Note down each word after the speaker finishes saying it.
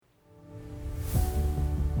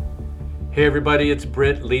Hey everybody, it's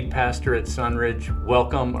Britt, lead pastor at Sunridge.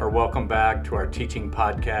 Welcome back to our teaching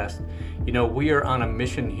podcast. You know, we are on a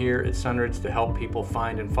mission here at Sunridge to help people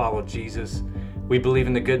find and follow Jesus. We believe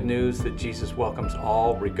in the good news that Jesus welcomes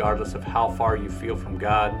all, regardless of how far you feel from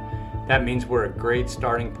God. That means we're a great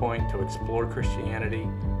starting point to explore Christianity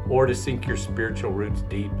or to sink your spiritual roots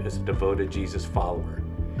deep as a devoted Jesus follower.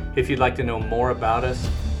 If you'd like to know more about us,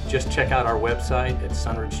 just check out our website at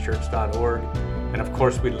sunridgechurch.org. And of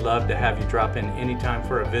course, we'd love to have you drop in anytime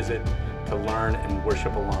for a visit to learn and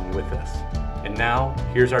worship along with us. And now,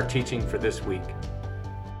 here's our teaching for this week.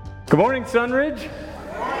 Good morning, Sunridge.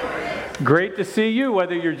 Great to see you,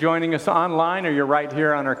 whether you're joining us online or you're right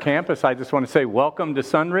here on our campus. I just want to say welcome to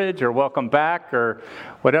Sunridge, or welcome back, or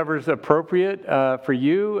whatever's appropriate for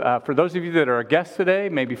you. For those of you that are a guest today,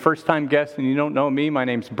 maybe first-time guests and you don't know me, my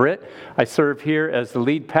name's Britt. I serve here as the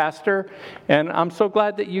lead pastor, and I'm so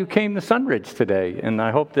glad that you came to Sunridge today. And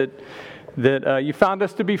I hope that you found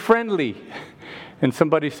us to be friendly, and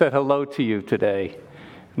somebody said hello to you today,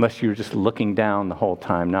 unless you were just looking down the whole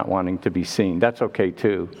time, not wanting to be seen. That's okay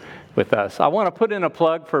too. With us. I want to put in a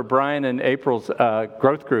plug for Brian and April's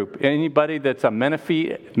growth group. Anybody that's a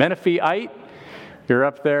Menifeite, you're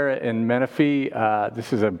up there in Menifee.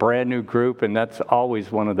 This is a brand new group, and that's always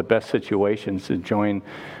one of the best situations to join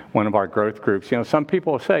one of our growth groups. You know, some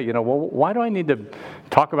people say, well, why do I need to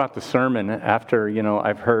talk about the sermon after,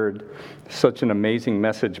 I've heard such an amazing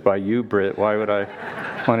message by you, Britt? Why would I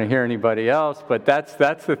want to hear anybody else? But that's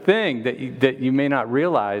the thing that you may not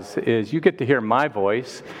realize is you get to hear my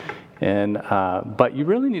voice. But you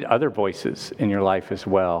really need other voices in your life as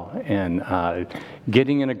well. And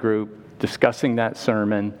getting in a group, discussing that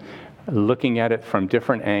sermon, looking at it from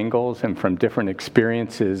different angles and from different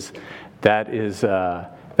experiences,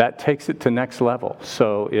 that takes it to next level.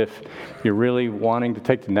 So if you're really wanting to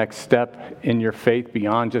take the next step in your faith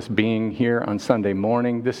beyond just being here on Sunday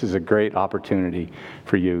morning, this is a great opportunity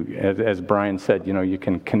for you. As Brian said, you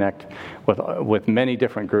can connect with many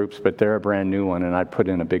different groups, but they're a brand new one, and I'd put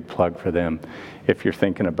in a big plug for them if you're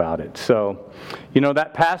thinking about it. So,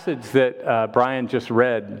 that passage that Brian just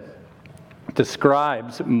read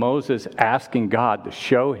describes Moses asking God to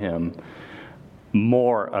show him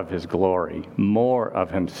more of his glory, more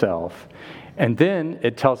of himself. And then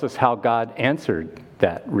it tells us how God answered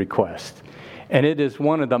that request. And it is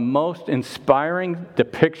one of the most inspiring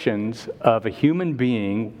depictions of a human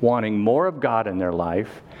being wanting more of God in their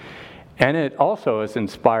life. And it also has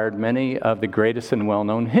inspired many of the greatest and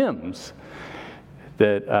well-known hymns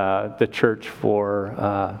that the church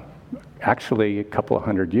for actually a couple of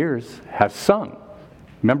hundred years have sung.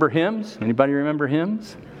 Remember hymns? Anybody remember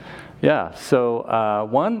hymns? Yeah, so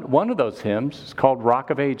one of those hymns is called Rock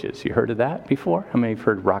of Ages. You heard of that before? How many have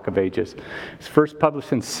heard Rock of Ages? It's first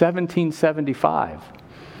published in 1775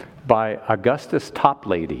 by Augustus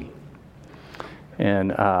Toplady. And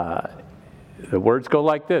the words go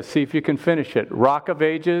like this. See if you can finish it. Rock of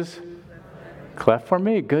Ages, cleft for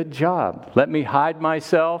me. Good job. Let me hide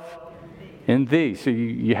myself in thee. So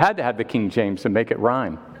you had to have the King James to make it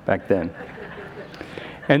rhyme back then.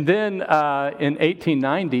 And then in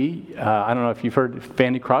 1890, I don't know if you've heard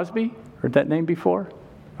Fanny Crosby, heard that name before?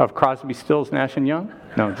 Of Crosby, Stills, Nash & Young?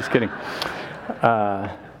 No, just kidding.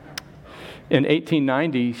 In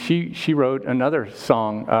 1890, she wrote another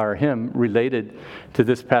song or hymn related to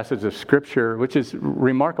this passage of Scripture, which is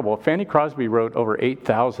remarkable. Fanny Crosby wrote over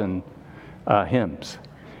 8,000 hymns.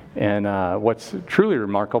 And what's truly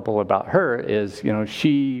remarkable about her is,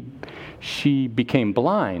 she became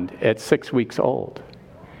blind at 6 weeks old.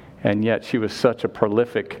 And yet she was such a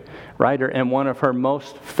prolific writer. And one of her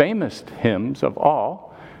most famous hymns of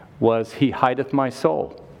all was He Hideth My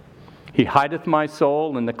Soul. He hideth my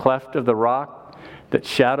soul in the cleft of the rock that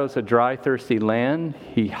shadows a dry, thirsty land.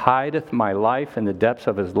 He hideth my life in the depths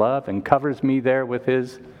of His love and covers me there with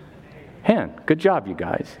His hand. Good job, you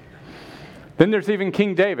guys. Then there's even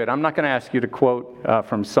King David. I'm not going to ask you to quote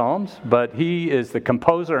from Psalms, but he is the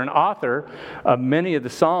composer and author of many of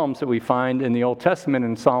the Psalms that we find in the Old Testament.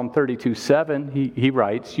 In Psalm 32:7, he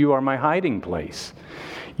writes, "You are my hiding place.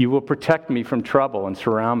 You will protect me from trouble and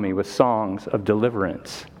surround me with songs of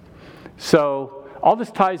deliverance." So all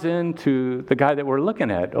this ties into the guy that we're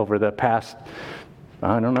looking at over the past,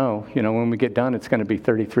 I don't know, when we get done, it's going to be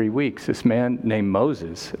 33 weeks. This man named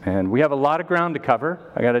Moses. And we have a lot of ground to cover,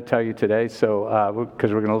 I got to tell you today, so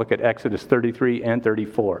because we're going to look at Exodus 33 and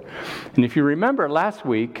 34. And if you remember last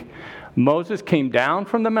week, Moses came down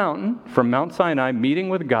from the mountain, from Mount Sinai, meeting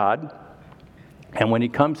with God. And when he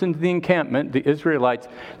comes into the encampment, the Israelites,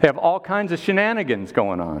 they have all kinds of shenanigans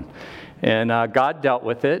going on. And God dealt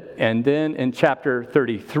with it. And then in chapter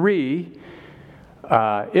 33,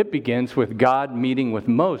 it begins with God meeting with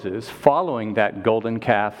Moses following that golden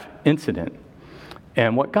calf incident.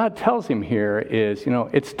 And what God tells him here is,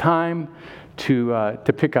 it's time to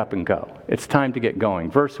pick up and go. It's time to get going.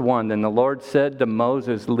 Verse 1, then the Lord said to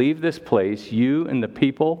Moses, leave this place, you and the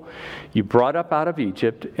people you brought up out of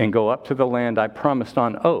Egypt, and go up to the land I promised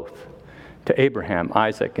on oath to Abraham,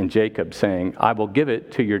 Isaac, and Jacob, saying, I will give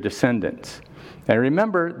it to your descendants. And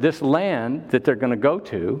remember, this land that they're going to go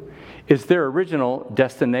to is their original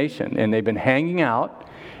destination. And they've been hanging out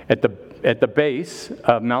at the base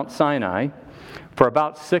of Mount Sinai for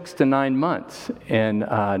about 6 to 9 months. And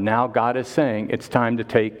now God is saying it's time to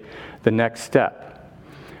take the next step.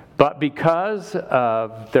 But because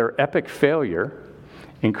of their epic failure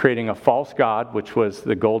in creating a false god, which was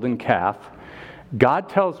the golden calf, God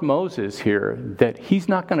tells Moses here that he's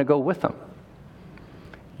not going to go with them.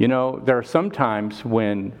 There are some times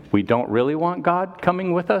when we don't really want God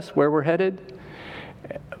coming with us where we're headed,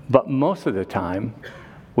 but most of the time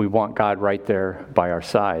we want God right there by our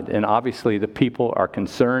side. And obviously the people are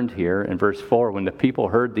concerned here in verse 4. When the people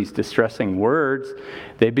heard these distressing words,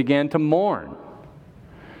 they began to mourn.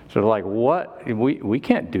 So they're like, what? We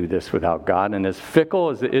can't do this without God. And as fickle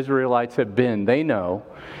as the Israelites have been, they know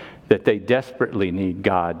that they desperately need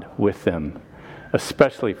God with them,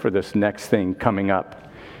 especially for this next thing coming up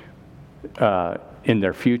in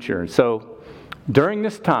their future. So during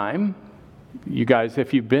this time, you guys,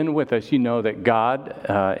 if you've been with us, you know that God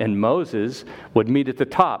and Moses would meet at the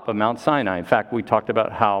top of Mount Sinai. In fact, we talked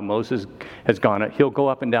about how Moses has he'll go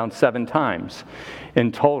up and down 7 times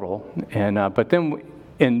in total. And but then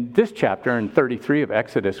in this chapter, in 33 of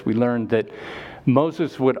Exodus, we learned that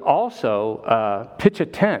Moses would also pitch a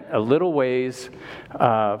tent a little ways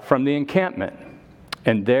from the encampment.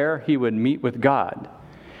 And there he would meet with God.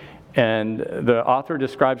 And the author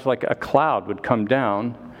describes like a cloud would come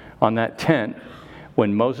down on that tent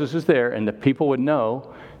when Moses was there, and the people would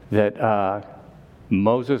know that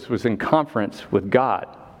Moses was in conference with God.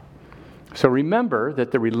 So remember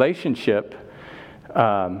that the relationship,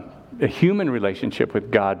 a human relationship with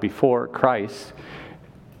God before Christ,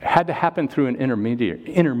 had to happen through an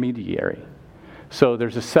intermediary. So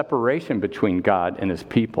there's a separation between God and his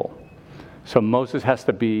people. So Moses has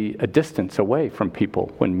to be a distance away from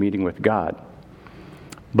people when meeting with God.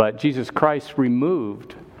 But Jesus Christ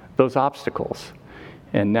removed those obstacles.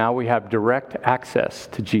 And now we have direct access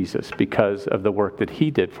to Jesus because of the work that he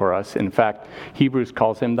did for us. In fact, Hebrews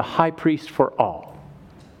calls him the high priest for all.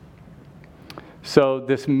 So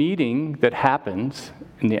this meeting that happens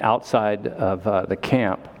in the outside of the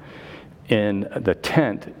camp, in the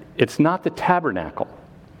tent, it's not the tabernacle.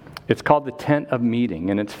 It's called the tent of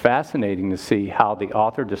meeting, and it's fascinating to see how the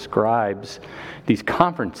author describes these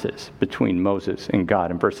conferences between Moses and God.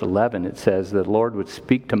 In verse 11, it says, the Lord would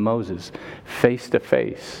speak to Moses face to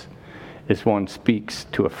face as one speaks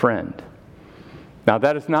to a friend. Now,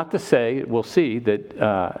 that is not to say, we'll see,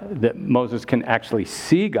 that Moses can actually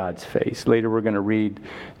see God's face. Later we're going to read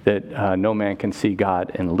that no man can see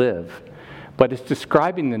God and live. But it's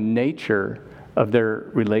describing the nature of their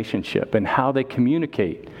relationship and how they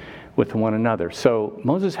communicate with one another. So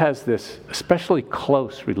Moses has this especially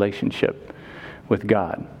close relationship with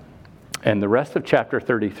God. And the rest of chapter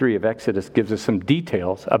 33 of Exodus gives us some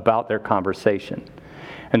details about their conversation.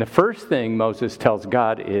 And the first thing Moses tells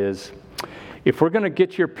God is, if we're going to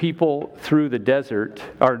get your people through the desert,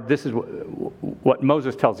 or this is what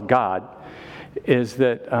Moses tells God, is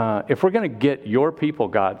that if we're going to get your people,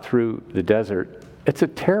 God, through the desert, it's a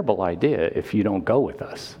terrible idea if you don't go with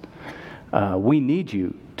us. We need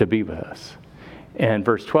you to be with us. And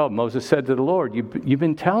verse 12, Moses said to the Lord, you've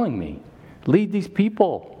been telling me, lead these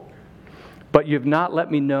people, but you've not let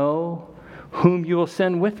me know whom you will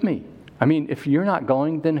send with me. I mean, if you're not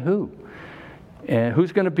going, then who? And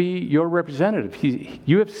who's going to be your representative?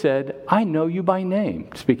 You have said, I know you by name,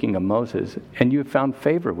 speaking of Moses, and you have found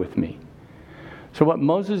favor with me. So what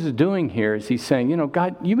Moses is doing here is he's saying,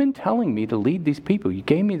 God, you've been telling me to lead these people. You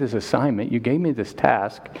gave me this assignment. You gave me this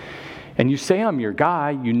task. And you say I'm your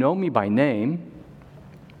guy. You know me by name,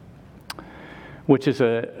 which is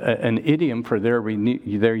an idiom for their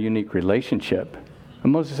unique relationship.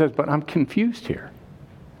 And Moses says, but I'm confused here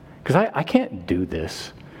because I can't do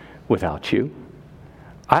this without you.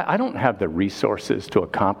 I don't have the resources to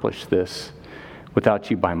accomplish this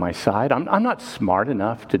without you by my side. I'm not smart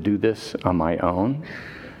enough to do this on my own.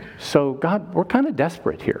 So God, we're kind of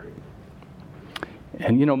desperate here.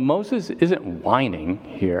 And Moses isn't whining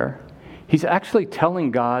here. He's actually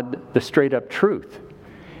telling God the straight up truth.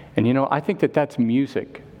 And I think that that's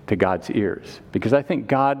music to God's ears, because I think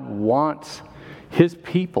God wants his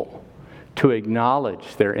people to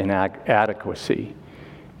acknowledge their inadequacy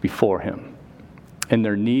before Him and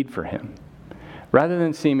their need for Him, rather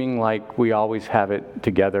than seeming like we always have it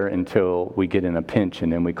together until we get in a pinch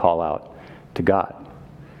and then we call out to God.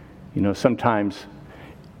 You know, sometimes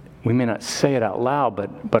we may not say it out loud,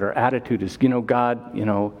 but our attitude is, God,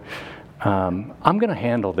 I'm going to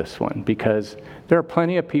handle this one because there are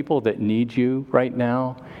plenty of people that need you right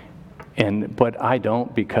now, but I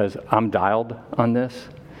don't because I'm dialed on this,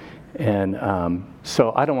 and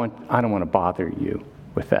so I don't want to bother you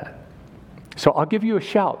with that. So I'll give you a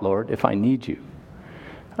shout, Lord, if I need you.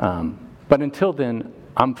 But until then,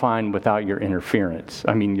 I'm fine without your interference.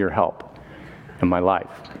 Your help in my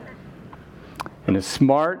life. And as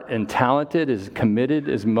smart and talented, as committed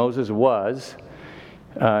as Moses was,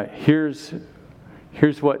 here's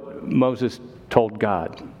what Moses told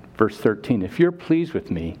God. Verse 13, if you're pleased with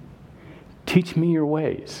me, teach me your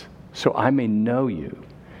ways so I may know you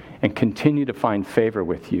and continue to find favor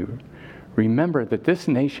with you. Remember that this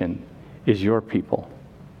nation is your people.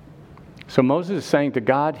 So Moses is saying to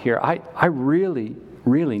God here, I really,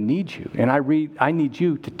 really need you. And I need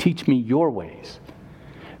you to teach me your ways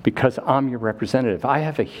because I'm your representative. I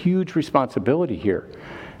have a huge responsibility here,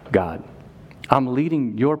 God. I'm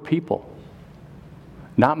leading your people.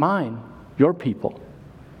 Not mine, your people.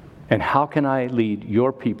 And how can I lead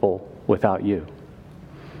your people without you?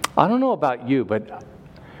 I don't know about you, but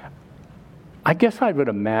I guess I would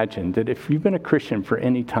imagine that if you've been a Christian for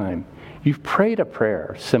any time, you've prayed a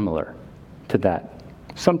prayer similar to that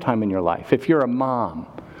sometime in your life. If you're a mom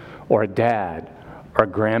or a dad or a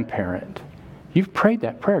grandparent, you've prayed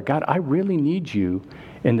that prayer. God, I really need you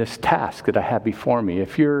in this task that I have before me.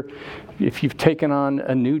 If you've taken on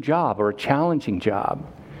a new job or a challenging job,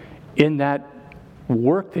 in that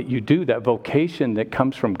work that you do, that vocation that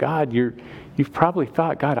comes from God, you've probably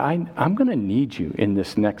thought, God, I'm going to need you in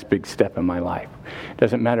this next big step in my life. It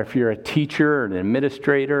doesn't matter if you're a teacher or an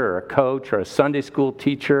administrator or a coach or a Sunday school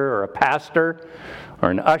teacher or a pastor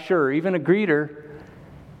or an usher or even a greeter.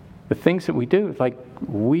 The things that we do, like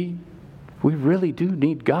we really do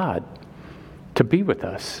need God to be with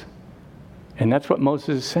us. And that's what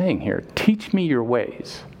Moses is saying here. Teach me your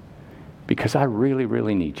ways because I really,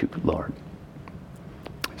 really need you, Lord.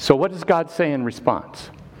 So what does God say in response?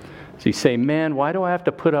 Does he say, man, why do I have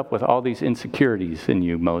to put up with all these insecurities in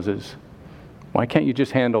you, Moses? Why can't you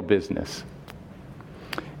just handle business?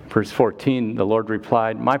 Verse 14, the Lord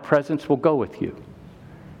replied, my presence will go with you,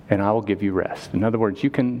 and I will give you rest. In other words,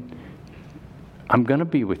 I'm going to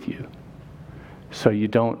be with you, so you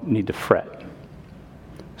don't need to fret.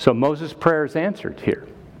 So Moses' prayer is answered here.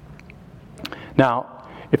 Now,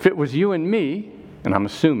 if it was you and me, and I'm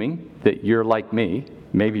assuming that you're like me,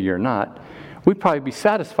 maybe you're not, we'd probably be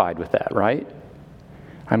satisfied with that, right?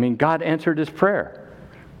 God answered his prayer.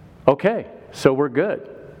 Okay, so we're good.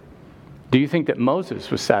 Do you think that Moses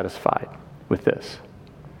was satisfied with this?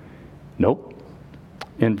 Nope.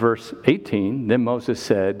 In verse 18, then Moses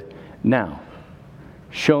said, now,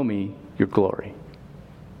 show me your glory.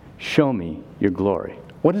 Show me your glory.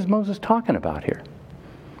 What is Moses talking about here?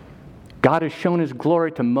 God has shown his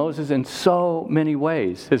glory to Moses in so many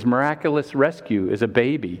ways. His miraculous rescue as a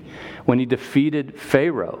baby when he defeated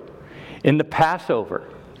Pharaoh. In the Passover,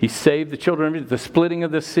 he saved the children of Israel, the splitting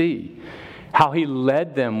of the sea. How he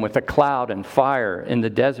led them with a cloud and fire in the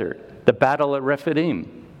desert. The battle at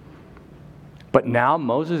Rephidim. But now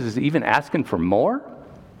Moses is even asking for more?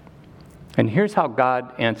 And here's how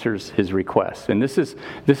God answers his request. And this is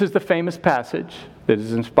the famous passage that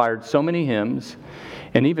has inspired so many hymns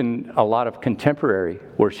and even a lot of contemporary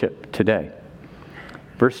worship today.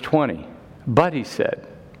 Verse 20, but he said,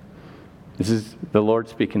 this is the Lord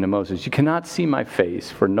speaking to Moses, you cannot see my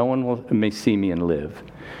face, for no one may see me and live.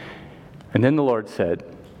 And then the Lord said,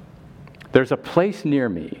 there's a place near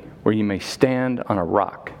me where you may stand on a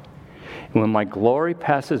rock. And when my glory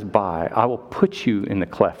passes by, I will put you in the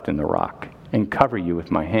cleft in the rock and cover you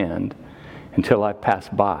with my hand until I pass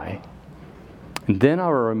by. And then I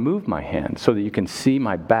will remove my hand so that you can see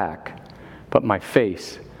my back, but my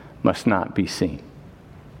face must not be seen.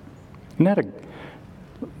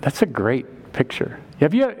 That's a great picture.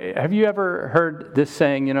 Have you ever heard this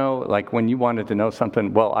saying, like when you wanted to know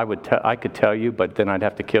something, well, I could tell you, but then I'd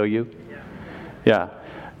have to kill you? Yeah.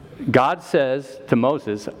 God says to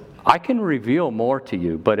Moses, I can reveal more to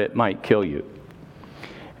you, but it might kill you.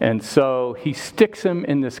 And so he sticks him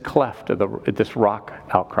in this cleft of this rock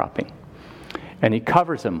outcropping. And he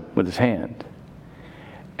covers him with his hand.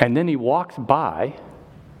 And then he walks by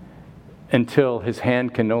until his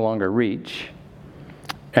hand can no longer reach.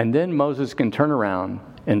 And then Moses can turn around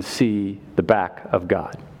and see the back of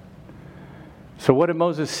God. So what did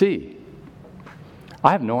Moses see?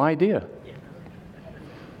 I have no idea.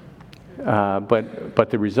 But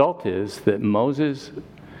the result is that Moses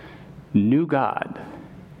knew God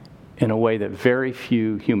in a way that very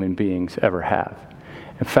few human beings ever have.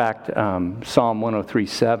 In fact, Psalm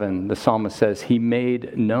 103:7, the psalmist says, he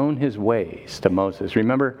made known his ways to Moses.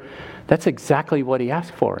 Remember, that's exactly what he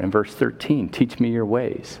asked for in verse 13, teach me your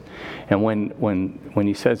ways. And when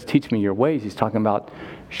he says, teach me your ways, he's talking about,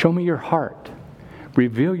 show me your heart.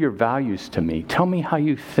 Reveal your values to me. Tell me how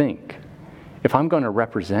you think. If I'm going to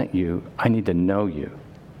represent you, I need to know you.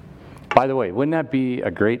 By the way, wouldn't that be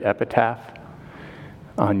a great epitaph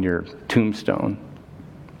on your tombstone?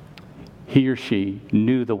 He or she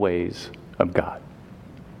knew the ways of God.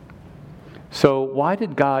 So why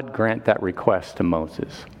did God grant that request to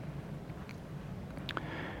Moses?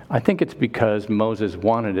 I think it's because Moses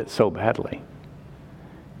wanted it so badly,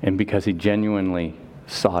 and because he genuinely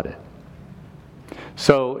sought it.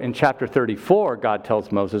 So in chapter 34, God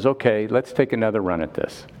tells Moses, okay, let's take another run at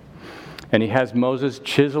this. And he has Moses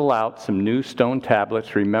chisel out some new stone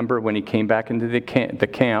tablets. Remember when he came back into the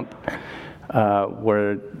camp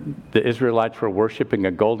where the Israelites were worshiping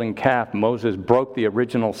a golden calf, Moses broke the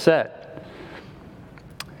original set.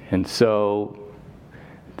 And so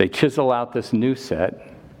they chisel out this new set.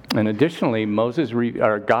 And additionally,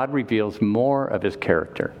 God reveals more of his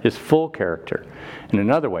character, his full character. In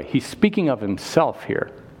another way, he's speaking of himself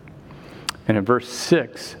here. And in verse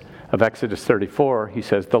 6 of Exodus 34, he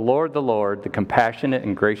says, the Lord, the compassionate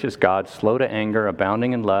and gracious God, slow to anger,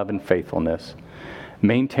 abounding in love and faithfulness,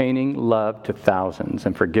 maintaining love to thousands,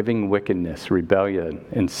 and forgiving wickedness, rebellion,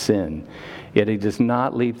 and sin. Yet he does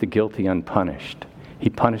not leave the guilty unpunished. He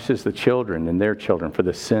punishes the children and their children for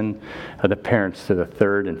the sin of the parents to the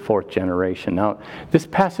third and fourth generation. Now, this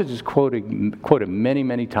passage is quoted many,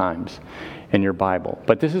 many times in your Bible.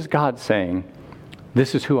 But this is God saying,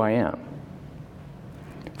 this is who I am.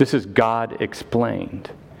 This is God explained.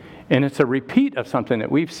 And it's a repeat of something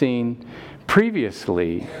that we've seen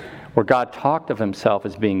previously where God talked of himself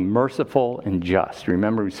as being merciful and just.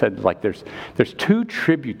 Remember we said there's two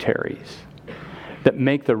tributaries that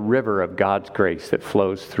make the river of God's grace that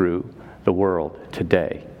flows through the world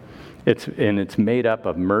today. It's made up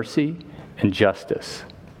of mercy and justice.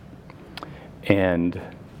 And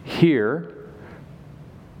here,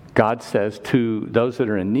 God says to those that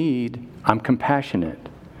are in need, I'm compassionate.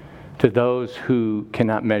 To those who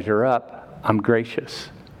cannot measure up, I'm gracious.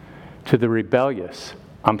 To the rebellious,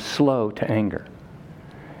 I'm slow to anger.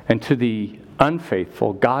 And to the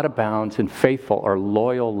unfaithful, God abounds in faithful or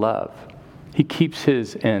loyal love. He keeps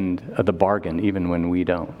his end of the bargain even when we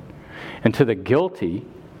don't. And to the guilty,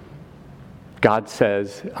 God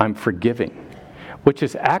says, I'm forgiving, which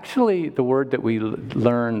is actually the word that we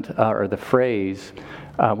learned, or the phrase,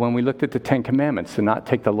 when we looked at the Ten Commandments, to not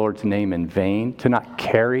take the Lord's name in vain, to not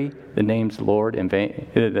carry the name of the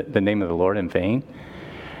Lord in vain,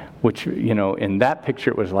 which, in that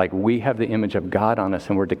picture, it was like we have the image of God on us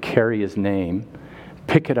and we're to carry his name,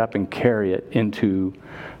 pick it up and carry it into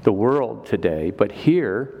the world today. But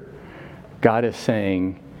here, God is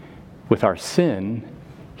saying, with our sin,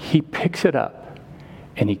 he picks it up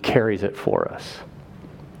and he carries it for us.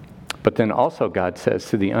 But then also God says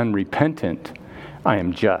to the unrepentant, I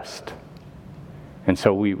am just. And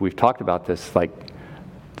so we've talked about this, like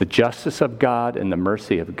the justice of God and the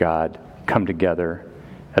mercy of God come together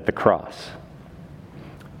at the cross.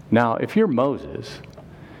 Now, if you're Moses,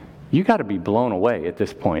 you got to be blown away at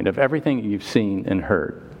this point of everything you've seen and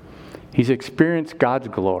heard. He's experienced God's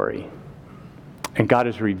glory, and God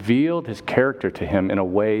has revealed his character to him in a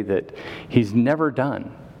way that he's never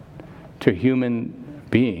done to a human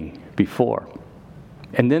being before.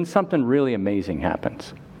 And then something really amazing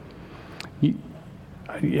happens.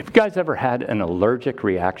 Have you guys ever had an allergic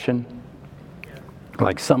reaction?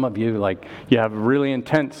 Like some of you, like you have really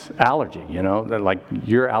intense allergy, like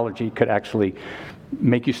your allergy could actually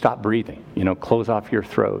make you stop breathing, close off your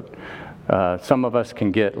throat. Some of us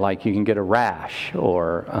can get you can get a rash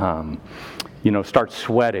or, start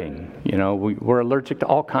sweating. We're allergic to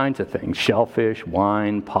all kinds of things, shellfish,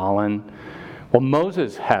 wine, pollen. Well,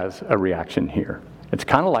 Moses has a reaction here. It's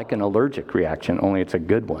kind of like an allergic reaction, only it's a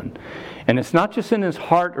good one. And it's not just in his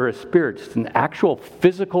heart or his spirit, it's an actual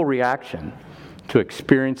physical reaction to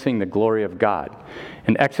experiencing the glory of God.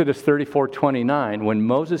 In Exodus 34:29, when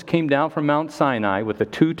Moses came down from Mount Sinai with the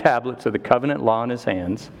 2 tablets of the covenant law in his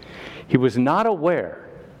hands, he was not aware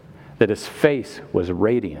that his face was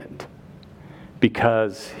radiant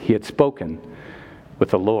because he had spoken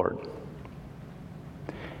with the Lord.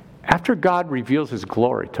 After God reveals his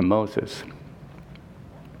glory to Moses,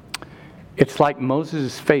 it's like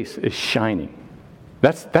Moses' face is shining.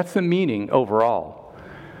 That's the meaning overall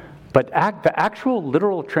But the actual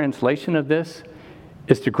literal translation of this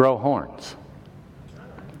is to grow horns.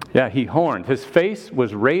 Yeah, he horned. His face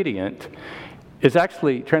was radiant. Is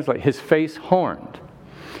actually translated, his face horned.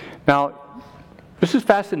 Now, this is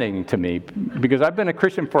fascinating to me because I've been a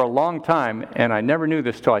Christian for a long time and I never knew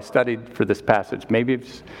this till I studied for this passage. Maybe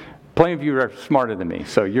plenty of you are smarter than me,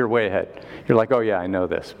 so you're way ahead. You're like, oh yeah, I know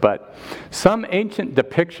this. But some ancient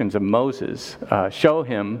depictions of Moses show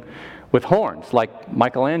him with horns, like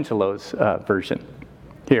Michelangelo's version.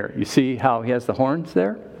 Here, you see how he has the horns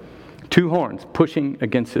there? 2 horns pushing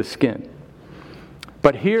against his skin.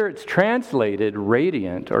 But here it's translated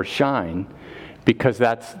radiant or shine because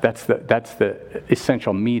that's the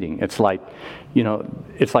essential meaning. It's like,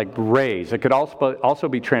 it's like rays. It could also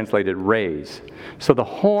be translated rays. So the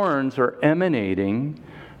horns are emanating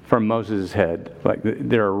from Moses' head. Like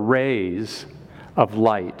there are rays of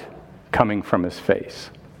light coming from his face.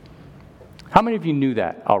 How many of you knew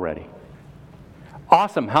that already?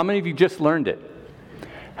 Awesome. How many of you just learned it?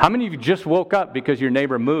 How many of you just woke up because your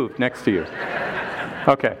neighbor moved next to you?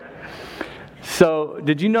 Okay. So,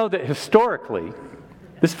 did you know that historically,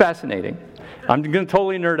 this is fascinating. I'm going to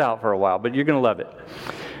totally nerd out for a while, but you're going to love it.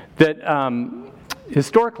 That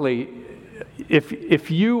historically, if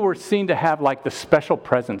you were seen to have like the special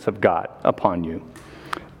presence of God upon you,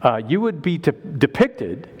 you would be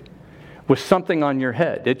depicted with something on your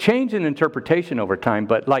head. It changed in interpretation over time,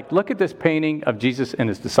 but like look at this painting of Jesus and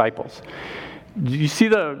his disciples. Do you see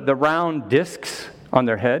the round discs on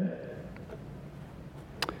their head?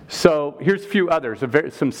 So here's a few others,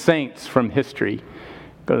 some saints from history.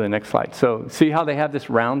 Go to the next slide. So see how they have this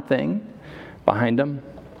round thing behind them?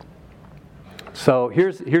 So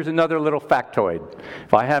here's another little factoid.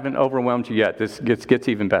 If I haven't overwhelmed you yet, this gets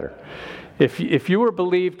even better. If you were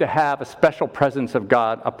believed to have a special presence of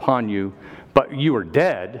God upon you, but you were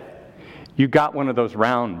dead, you got one of those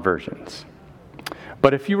round versions.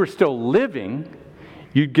 But if you were still living,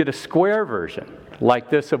 you'd get a square version, like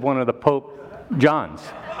this of one of the Pope Johns.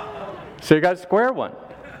 So you got a square one.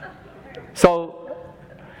 So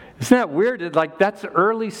isn't that weird? Like that's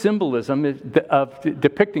early symbolism of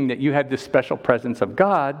depicting that you had this special presence of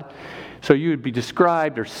God. So you would be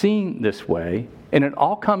described or seen this way. And it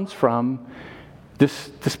all comes from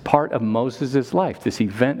this part of Moses' life, this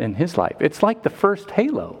event in his life. It's like the first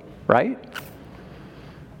halo, right?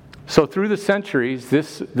 So through the centuries,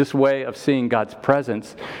 this way of seeing God's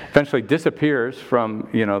presence eventually disappears from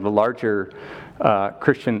the larger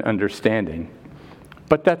Christian understanding.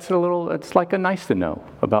 But it's like a nice to know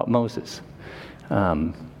about Moses.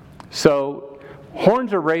 So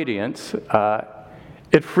horns are radiance.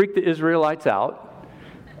 It freaked the Israelites out.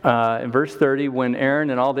 In verse 30, when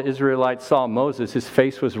Aaron and all the Israelites saw Moses, his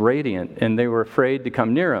face was radiant, and they were afraid to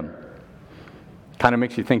come near him. Kind of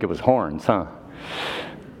makes you think it was horns, huh?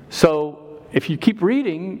 So if you keep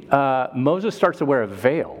reading, Moses starts to wear a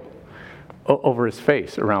veil over his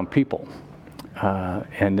face around people.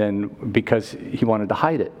 And then because he wanted to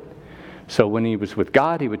hide it. So when he was with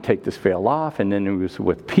God, he would take this veil off, and then when he was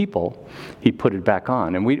with people, he put it back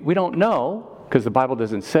on. And we don't know, because the Bible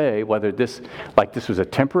doesn't say whether this was a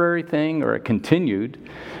temporary thing or it continued,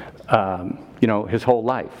 his whole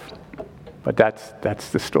life. But that's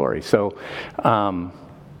the story. So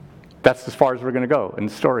that's as far as we're going to go in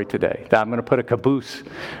the story today. I'm going to put a caboose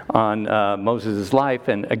on Moses' life,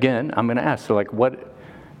 and again, I'm going to ask, so like, what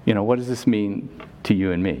does this mean to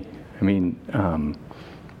you and me? I mean,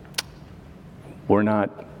 we're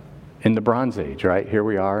not in the Bronze Age, right? Here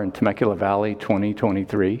we are in Temecula Valley,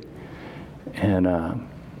 2023. And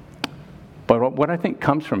but what I think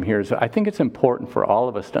comes from here is I think it's important for all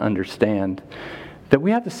of us to understand that we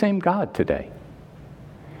have the same God today.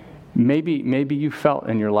 Maybe you felt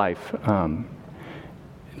in your life,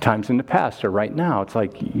 times in the past or right now, it's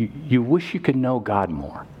like you wish you could know God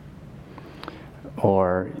more.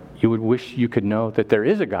 Or you would wish you could know that there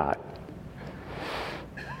is a God.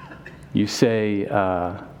 You say,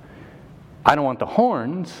 I don't want the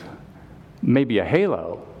horns, maybe a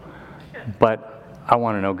halo, but I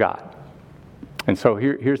want to know God. And so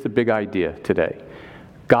here's the big idea today.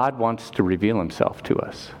 God wants to reveal himself to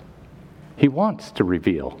us. He wants to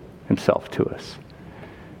reveal himself to us.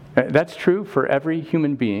 That's true for every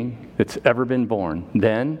human being that's ever been born,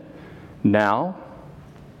 then, now.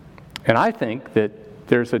 And I think that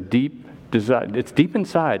there's a deep desire, it's deep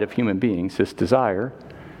inside of human beings, this desire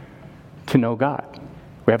to know God.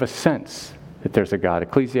 We have a sense that there's a God.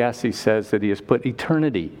 Ecclesiastes says that he has put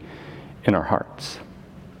eternity in our hearts.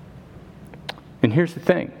 And here's the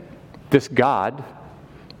thing. This God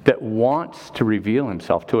that wants to reveal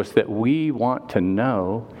himself to us, that we want to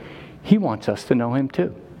know, he wants us to know him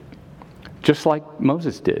too. just like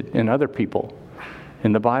Moses did and other people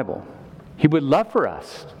in the Bible. He would love for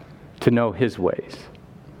us to know his ways.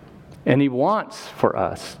 And he wants for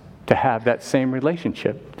us to have that same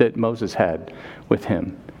relationship that Moses had with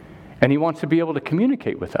him. And he wants to be able to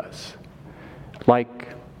communicate with us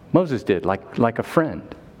like Moses did, like a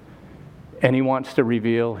friend. And he wants to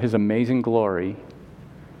reveal his amazing glory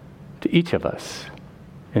to each of us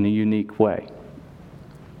in a unique way.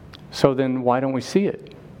 So then why don't we see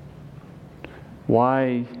it?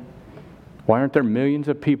 Why aren't there millions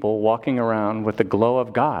of people walking around with the glow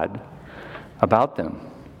of God about them?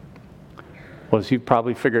 Well, as you've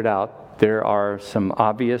probably figured out, there are some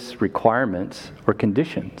obvious requirements or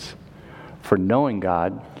conditions for knowing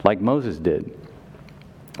God like Moses did.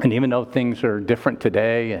 And even though things are different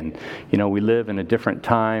today and, we live in a different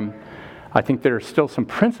time, I think there are still some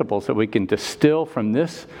principles that we can distill from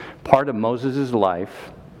this part of Moses'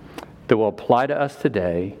 life that will apply to us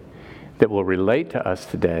today, that will relate to us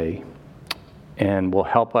today, and will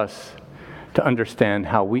help us to understand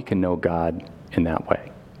how we can know God in that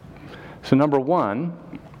way. So number one,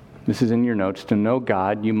 this is in your notes, to know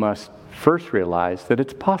God, you must first realize that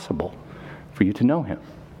it's possible for you to know him.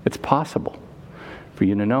 It's possible for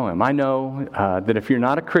you to know him. I know that if you're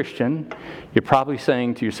not a Christian, you're probably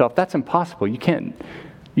saying to yourself, that's impossible. You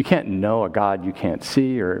can't know a God you can't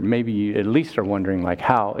see, or maybe you at least are wondering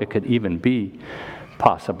how it could even be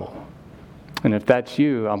possible. And if that's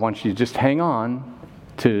you, I want you to just hang on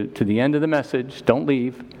to the end of the message. Don't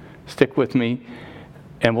leave. Stick with me,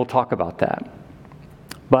 and we'll talk about that.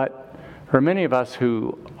 But for many of us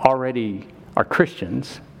who already are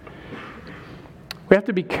Christians, we have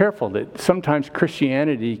to be careful that sometimes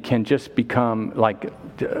Christianity can just become like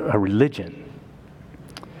a religion.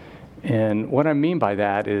 And what I mean by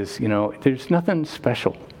that is, there's nothing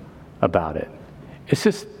special about it. It's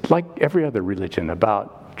just like every other religion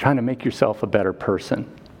about trying to make yourself a better person.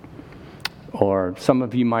 Or some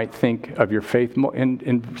of you might think of your faith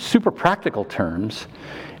in super practical terms,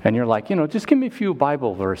 and you're like, just give me a few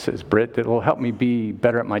Bible verses, Britt, that will help me be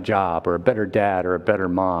better at my job, or a better dad, or a better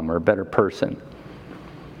mom, or a better person.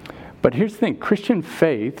 But here's the thing, Christian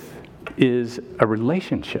faith is a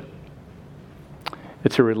relationship.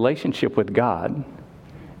 It's a relationship with God.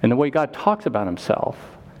 And the way God talks about himself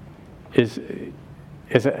is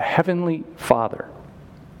a heavenly Father.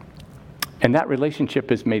 And that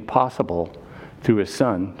relationship is made possible through his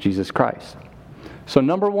Son, Jesus Christ. So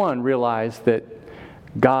number one, realize that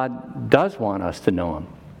God does want us to know him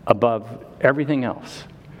above everything else.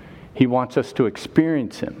 He wants us to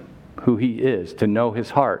experience him, who he is, to know his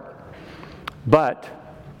heart. But,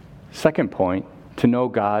 second point, to know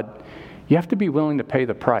God, you have to be willing to pay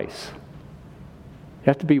the price. You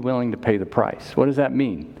have to be willing to pay the price. What does that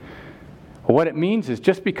mean? Well, what it means is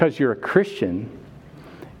just because you're a Christian,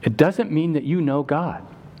 it doesn't mean that you know God.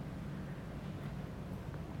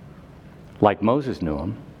 Like Moses knew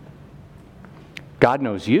him. God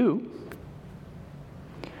knows you.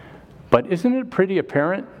 But isn't it pretty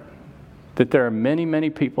apparent that there are many,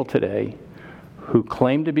 many people today who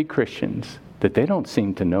claim to be Christians that they don't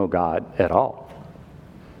seem to know God at all?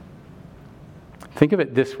 Think of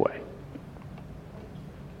it this way.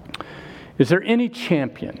 Is there any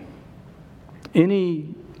champion,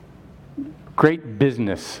 any great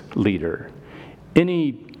business leader,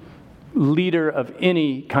 any leader of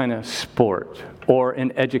any kind of sport or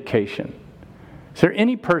in education? Is there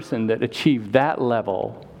any person that achieved that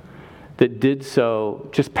level that did so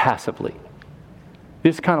just passively? They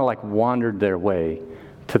just kind of wandered their way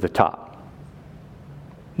to the top?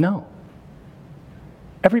 No.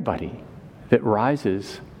 Everybody that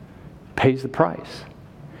rises pays the price.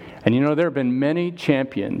 And there have been many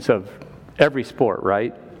champions of every sport,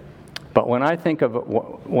 right? But when I think of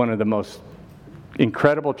one of the most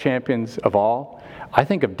incredible champions of all, I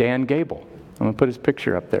think of Dan Gable. I'm going to put his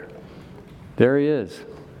picture up there. There he is.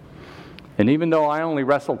 And even though I only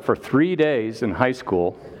wrestled for 3 days in high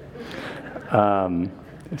school,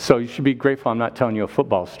 so you should be grateful I'm not telling you a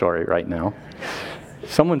football story right now.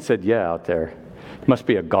 Someone said yeah out there. Must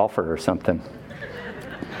be a golfer or something.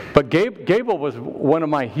 But Gable was one of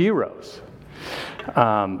my heroes.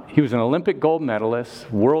 He was an Olympic gold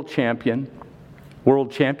medalist, world champion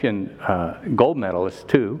gold medalist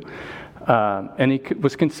too. And he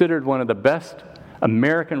was considered one of the best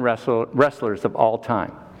American wrestlers of all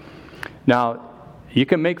time. Now, you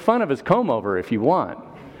can make fun of his comb over if you want,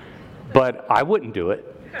 but I wouldn't do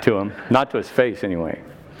it to him, not to his face anyway.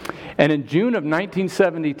 And in June of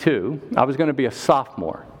 1972, I was going to be a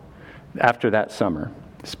sophomore after that summer.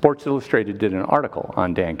 Sports Illustrated did an article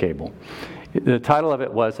on Dan Gable. The title of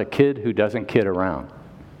it was "A Kid Who Doesn't Kid Around."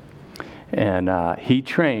 And he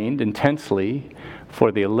trained intensely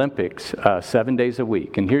for the Olympics 7 days a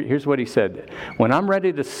week. And here's what he said. When I'm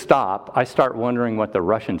ready to stop, I start wondering what the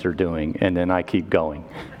Russians are doing, and then I keep going.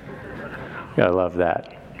 I love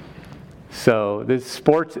that. So this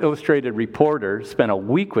Sports Illustrated reporter spent a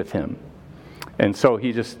week with him. And so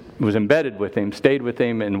he just was embedded with him, stayed with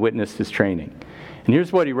him, and witnessed his training. And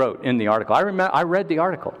here's what he wrote in the article. I read the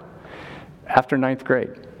article after 9th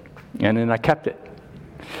grade, and then I kept it.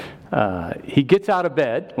 He gets out of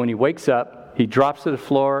bed. When he wakes up, he drops to the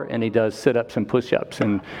floor and he does sit-ups and push-ups.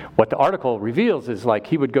 And what the article reveals is like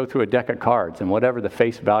he would go through a deck of cards, and whatever the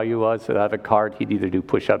face value was of a card, he'd either do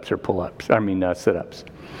push-ups or pull-ups. Sit-ups.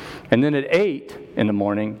 And then at 8 in the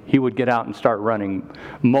morning, he would get out and start running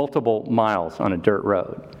multiple miles on a dirt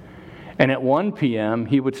road. And at 1 p.m.,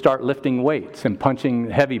 he would start lifting weights and punching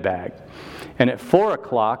heavy bag. And at 4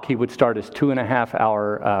 o'clock, he would start his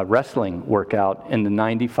 2.5-hour wrestling workout in the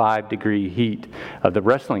 95-degree heat of the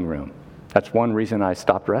wrestling room. That's one reason I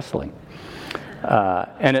stopped wrestling.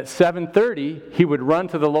 And at 7:30, he would run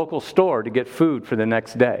to the local store to get food for the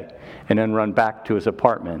next day and then run back to his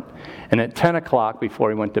apartment. And at 10 o'clock, before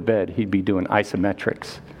he went to bed, he'd be doing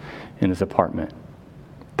isometrics in his apartment.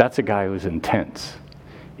 That's a guy who was intense.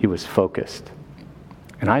 He was focused.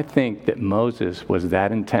 And I think that Moses was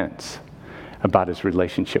that intense about his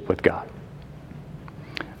relationship with God.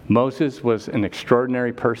 Moses was an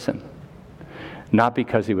extraordinary person, not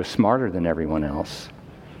because he was smarter than everyone else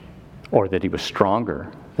or that he was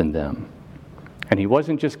stronger than them. And he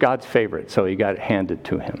wasn't just God's favorite, so he got it handed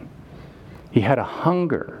to him. He had a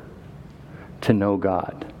hunger to know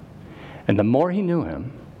God. And the more he knew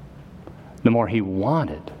him, the more he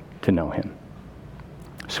wanted to know him.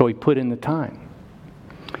 So he put in the time.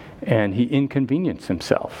 And he inconvenienced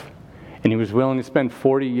himself. And he was willing to spend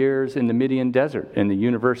 40 years in the Midian desert, in the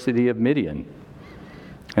University of Midian,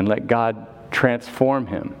 and let God transform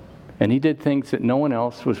him. And he did things that no one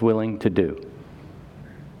else was willing to do.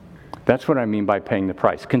 That's what I mean by paying the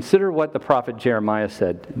price. Consider what the prophet Jeremiah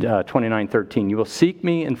said, 29:13. You will seek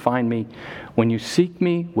me and find me when you seek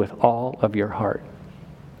me with all of your heart.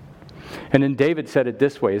 And then David said it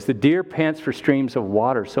this way, as the deer pants for streams of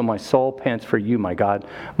water, so my soul pants for you, my God.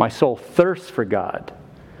 My soul thirsts for God,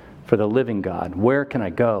 for the living God. Where can I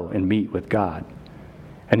go and meet with God?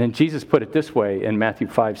 And then Jesus put it this way in Matthew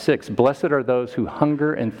 5:6. Blessed are those who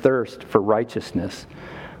hunger and thirst for righteousness,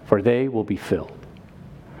 for they will be filled.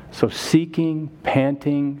 So seeking,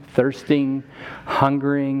 panting, thirsting,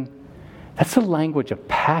 hungering, that's the language of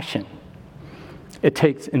passion. It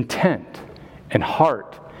takes intent and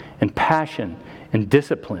heart and passion and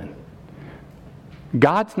discipline.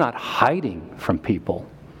 God's not hiding from people,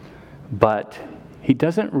 but he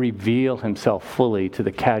doesn't reveal himself fully to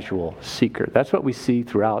the casual seeker. That's what we see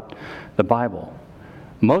throughout the Bible.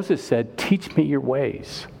 Moses said, teach me your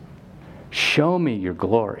ways. Show me your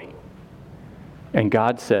glory. And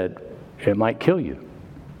God said, it might kill you.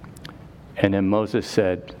 And then Moses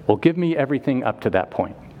said, well, give me everything up to that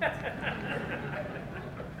point.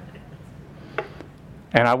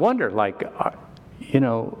 And I wonder,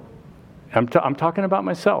 I'm talking about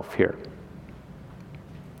myself here.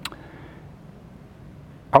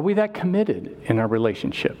 Are we that committed in our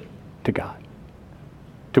relationship to God?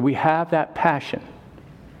 Do we have that passion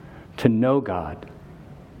to know God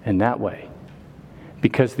in that way?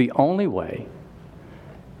 Because the only way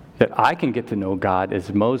that I can get to know God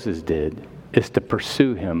as Moses did is to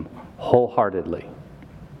pursue him wholeheartedly.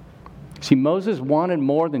 See, Moses wanted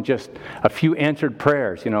more than just a few answered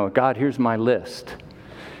prayers. God, here's my list.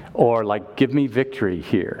 Or give me victory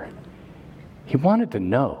here. He wanted to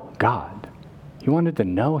know God. He wanted to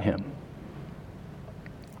know him.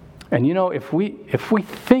 And if we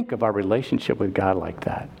think of our relationship with God like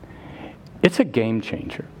that, it's a game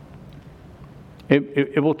changer.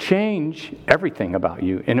 It will change everything about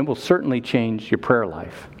you, and it will certainly change your prayer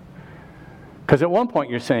life. Because at one point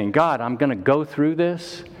you're saying, God, I'm going to go through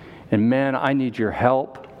this, and man, I need your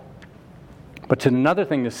help. But it's another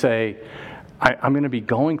thing to say, I'm going to be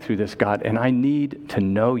going through this, God, and I need to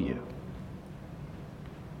know you.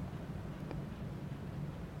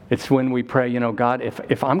 It's when we pray, God,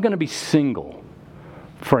 if I'm going to be single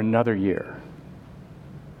for another year,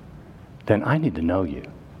 then I need to know you.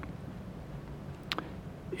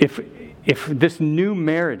 If this new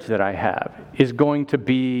marriage that I have is going to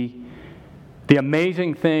be the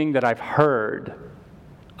amazing thing that I've heard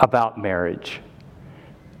about marriage,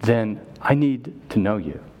 then I need to know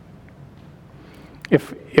you.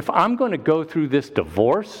 If I'm going to go through this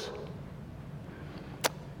divorce,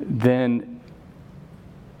 then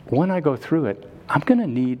when I go through it, I'm going to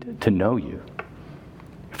need to know you.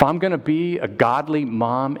 if I'm going to be a godly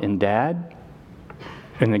mom and dad,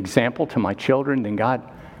 an example to my children, then God,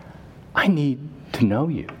 I need to know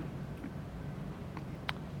you.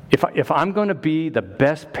 If I'm going to be the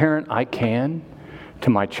best parent I can to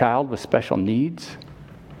my child with special needs,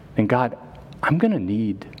 then God, I'm going to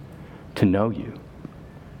need to know you.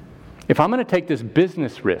 If I'm going to take this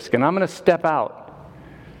business risk and I'm going to step out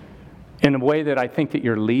in a way that I think that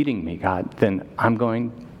you're leading me, God, then I'm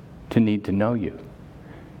going to need to know you.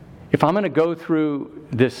 If I'm going to go through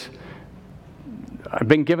this, I've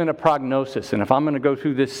been given a prognosis, and if I'm going to go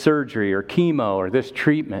through this surgery or chemo or this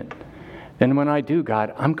treatment, then when I do,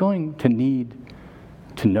 God, I'm going to need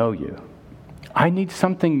to know you. I need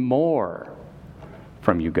something more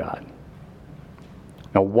from you, God.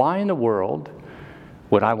 Now, why in the world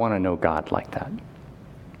would I want to know God like that?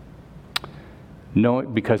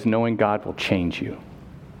 Because knowing God will change you.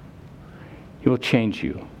 He will change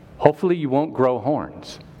you. Hopefully you won't grow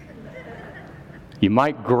horns. You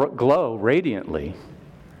might glow radiantly,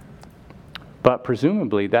 but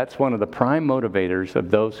presumably that's one of the prime motivators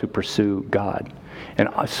of those who pursue God. And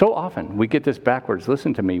so often we get this backwards.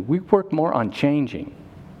 Listen to me. We work more on changing,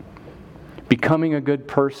 becoming a good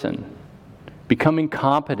person, becoming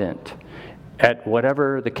competent at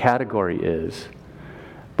whatever the category is,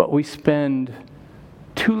 but we spend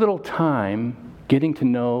too little time getting to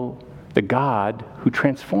know the God who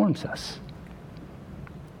transforms us.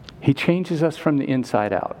 He changes us from the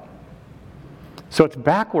inside out. So it's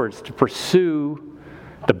backwards to pursue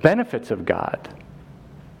the benefits of God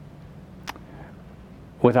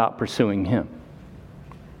without pursuing Him.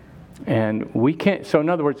 And we can't, so in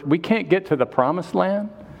other words, we can't get to the promised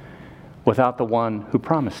land without the one who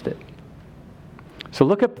promised it. So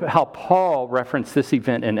look at how Paul referenced this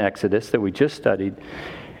event in Exodus that we just studied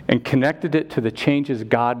and connected it to the changes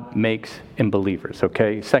God makes in believers,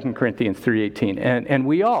 okay? 2 Corinthians 3:18. And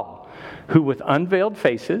we all, who with unveiled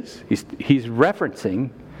faces, he's referencing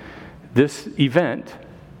this event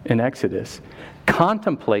in Exodus,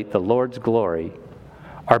 contemplate the Lord's glory,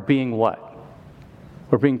 are being what?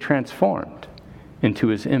 We're being transformed into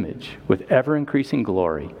His image with ever-increasing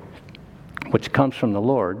glory, which comes from the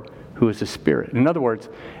Lord, who is the Spirit. In other words,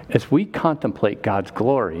 as we contemplate God's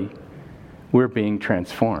glory, we're being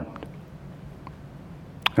transformed.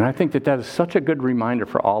 And I think that is such a good reminder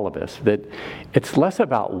for all of us that it's less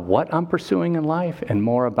about what I'm pursuing in life and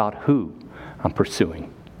more about who I'm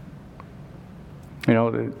pursuing. You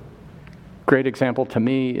know, the great example to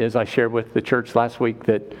me is I shared with the church last week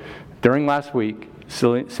that during last week,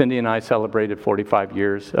 Cindy and I celebrated 45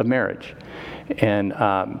 years of marriage. And,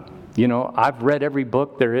 you know, I've read every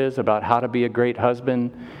book there is about how to be a great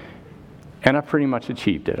husband, and I've pretty much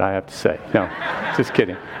achieved it, I have to say. No, just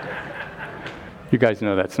kidding. You guys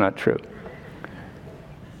know that's not true.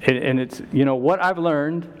 And it's, you know, what I've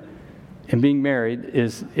learned in being married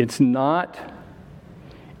is it's not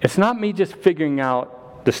me just figuring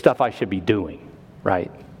out the stuff I should be doing,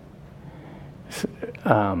 right?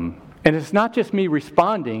 And it's not just me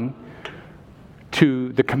responding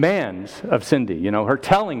to the commands of Cindy, you know, her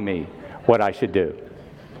telling me what I should do.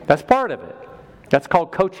 That's part of it. That's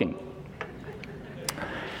called coaching.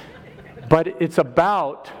 But it's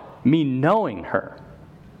about me knowing her.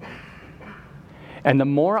 And the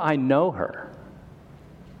more I know her,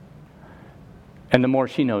 and the more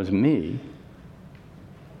she knows me,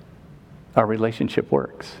 our relationship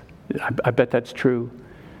works. I bet that's true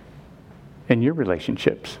in your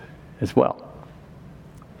relationships as well.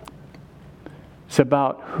 It's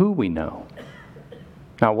about who we know,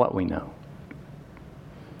 not what we know.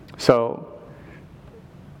 So,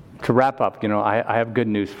 to wrap up, you know, I have good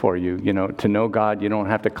news for you. You know, to know God, you don't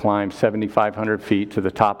have to climb 7,500 feet to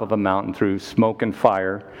the top of a mountain through smoke and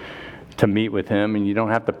fire to meet with Him, and you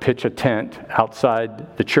don't have to pitch a tent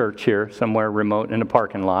outside the church here, somewhere remote in a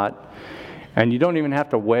parking lot, and you don't even have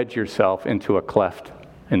to wedge yourself into a cleft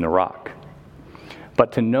in the rock.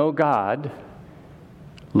 But to know God,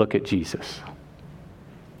 look at Jesus.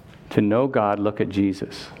 To know God, look at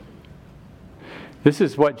Jesus. This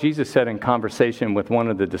is what Jesus said in conversation with one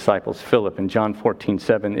of the disciples, Philip, in John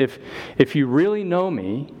 14:7. If you really know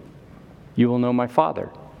me, you will know my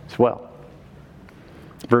Father as well.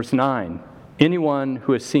 Verse 9, anyone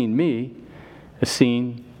who has seen me has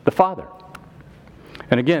seen the Father.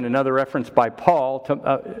 And again, another reference by Paul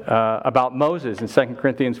about Moses in 2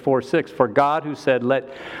 Corinthians 4:6. For God who said, let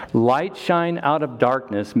light shine out of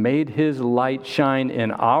darkness, made His light shine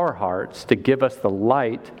in our hearts to give us the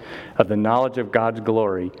light of the knowledge of God's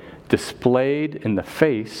glory displayed in the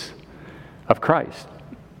face of Christ.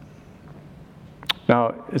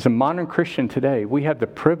 Now, as a modern Christian today, we have the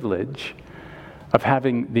privilege of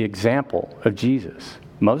having the example of Jesus.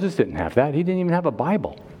 Moses didn't have that. He didn't even have a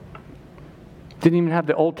Bible. Didn't even have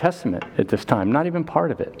the Old Testament at this time, not even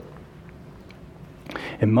part of it.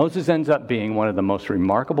 And Moses ends up being one of the most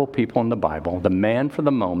remarkable people in the Bible, the man for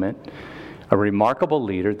the moment, a remarkable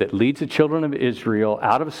leader that leads the children of Israel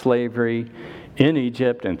out of slavery in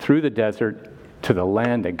Egypt and through the desert to the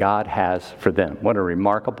land that God has for them. What a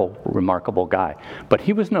remarkable, remarkable guy. But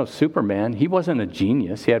he was no Superman. He wasn't a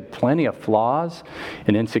genius. He had plenty of flaws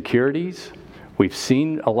and insecurities. We've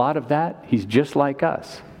seen a lot of that. He's just like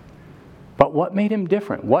us. But what made him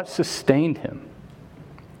different? What sustained him?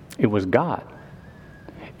 It was God.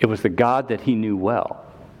 It was the God that he knew well.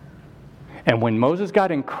 And when Moses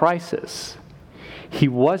got in crisis, he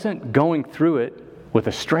wasn't going through it with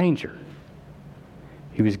a stranger.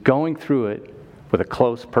 He was going through it with a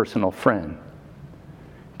close personal friend,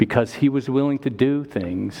 because he was willing to do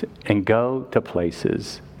things and go to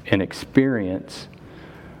places and experience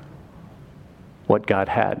what God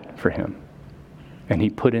had for him. And he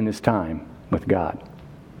put in his time with God.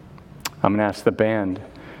 I'm going to ask the band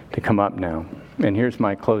to come up now. And here's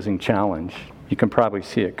my closing challenge. You can probably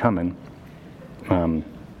see it coming.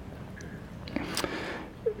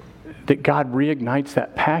 That God reignites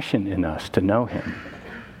that passion in us to know him.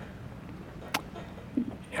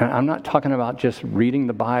 I'm not talking about just reading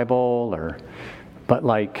the Bible, but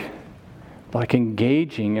like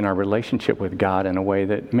engaging in our relationship with God in a way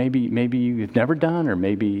that maybe you've never done, or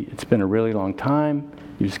maybe it's been a really long time.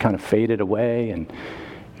 You just kind of faded away, and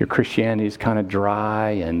your Christianity is kind of dry,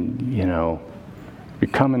 and you're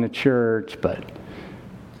coming to church, but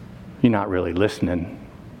you're not really listening.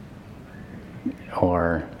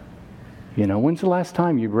 Or, when's the last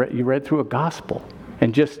time you read through a gospel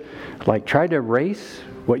and just tried to erase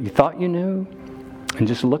what you thought you knew and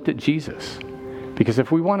just looked at Jesus? Because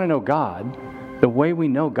if we want to know God, the way we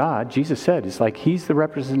know God, Jesus said, is he's the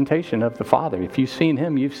representation of the Father. If you've seen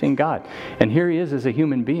him, you've seen God. And here he is as a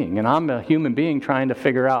human being. And I'm a human being trying to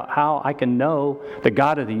figure out how I can know the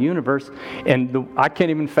God of the universe. And I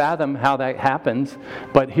can't even fathom how that happens.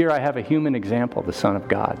 But here I have a human example, the Son of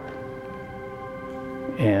God.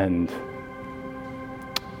 And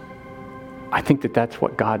I think that that's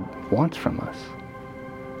what God wants from us.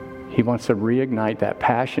 He wants to reignite that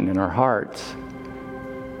passion in our hearts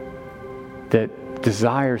that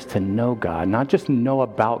desires to know God, not just know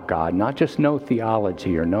about God, not just know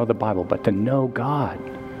theology or know the Bible, but to know God.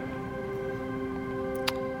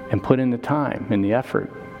 And put in the time and the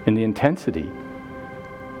effort and the intensity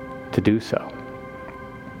to do so.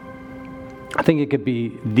 I think it could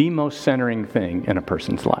be the most centering thing in a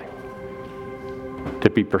person's life, to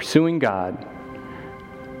be pursuing God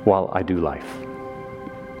while I do life.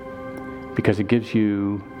 Because it gives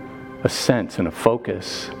you a sense and a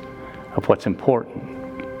focus of what's important.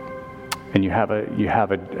 And you have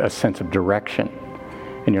a sense of direction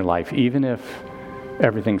in your life, even if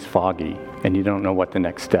everything's foggy and you don't know what the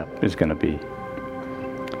next step is going to be.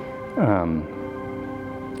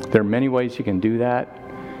 There are many ways you can do that.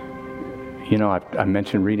 I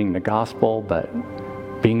mentioned reading the gospel, but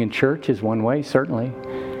being in church is one way, certainly.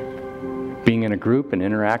 Being in a group and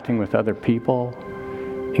interacting with other people,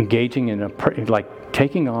 engaging in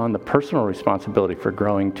taking on the personal responsibility for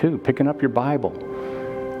growing too, picking up your Bible,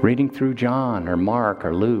 reading through John or Mark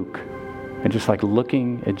or Luke, and just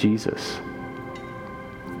looking at Jesus.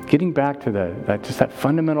 Getting back to that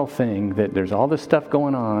fundamental thing that there's all this stuff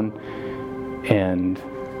going on, and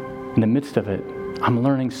in the midst of it, I'm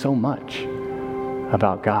learning so much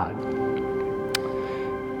about God.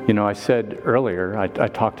 I said earlier,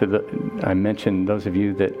 I mentioned those of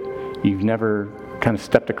you that you've never kind of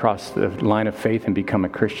stepped across the line of faith and become a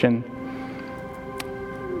Christian.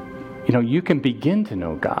 You can begin to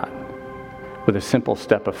know God with a simple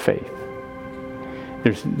step of faith.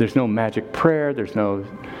 There's no magic prayer, there's no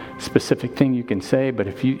specific thing you can say, but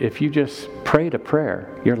if you just prayed a prayer,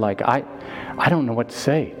 you're like, I don't know what to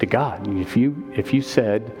say to God. If you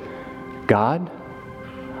said, God,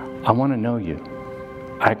 I want to know you.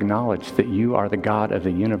 I acknowledge that you are the God of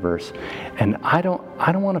the universe, and I don't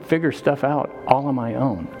want to figure stuff out all on my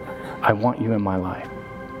own. I want you in my life.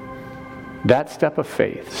 That step of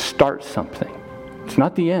faith starts something. It's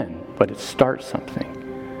not the end, but it starts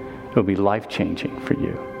something. It'll be life-changing for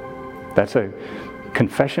you. That's a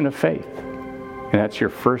confession of faith, and that's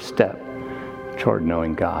your first step toward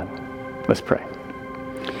knowing God. Let's pray.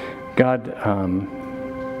 God,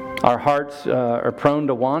 our hearts are prone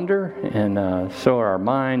to wander, and so are our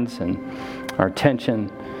minds and our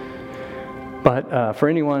attention. But for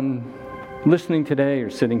anyone listening today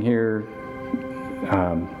or sitting here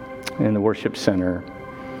in the worship center,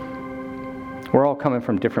 We're all coming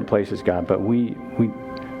from different places, God, but we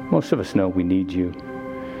most of us know we need you.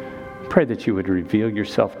 Pray that you would reveal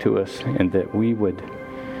yourself to us and that we would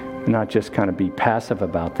not just kind of be passive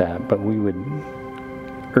about that, but we would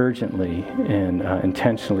urgently and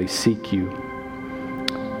intentionally seek you,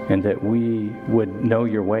 and that we would know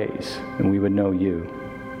your ways and we would know you.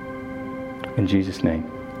 In Jesus' name,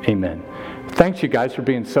 amen. Thanks, you guys, for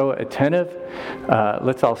being so attentive.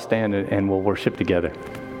 Let's all stand and we'll worship together.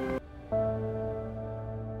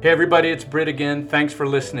 Hey everybody, it's Britt again. Thanks for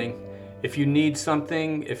listening. If you need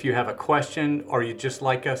something, if you have a question, or you'd just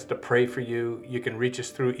like us to pray for you, you can reach us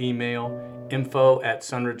through email,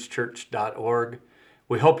 info@sunridgechurch.org.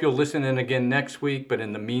 We hope you'll listen in again next week, but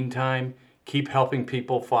in the meantime, keep helping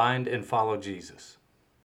people find and follow Jesus.